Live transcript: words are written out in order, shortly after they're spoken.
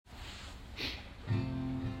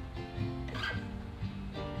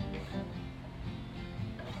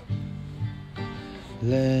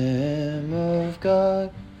Lamb of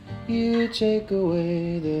God, you take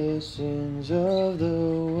away the sins of the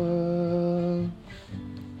world.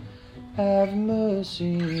 Have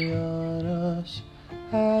mercy on us,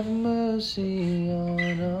 have mercy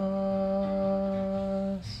on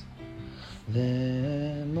us.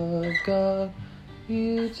 Lamb of God,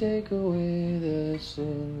 you take away the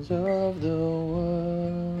sins of the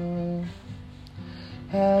world.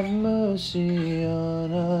 Have mercy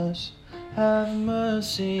on us, have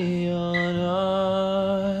mercy on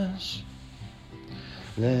us.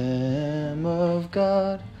 Lamb of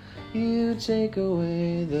God, you take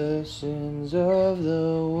away the sins of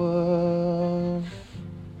the world.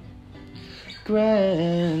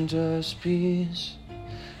 Grant us peace,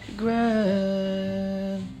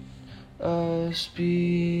 grant us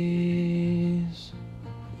peace.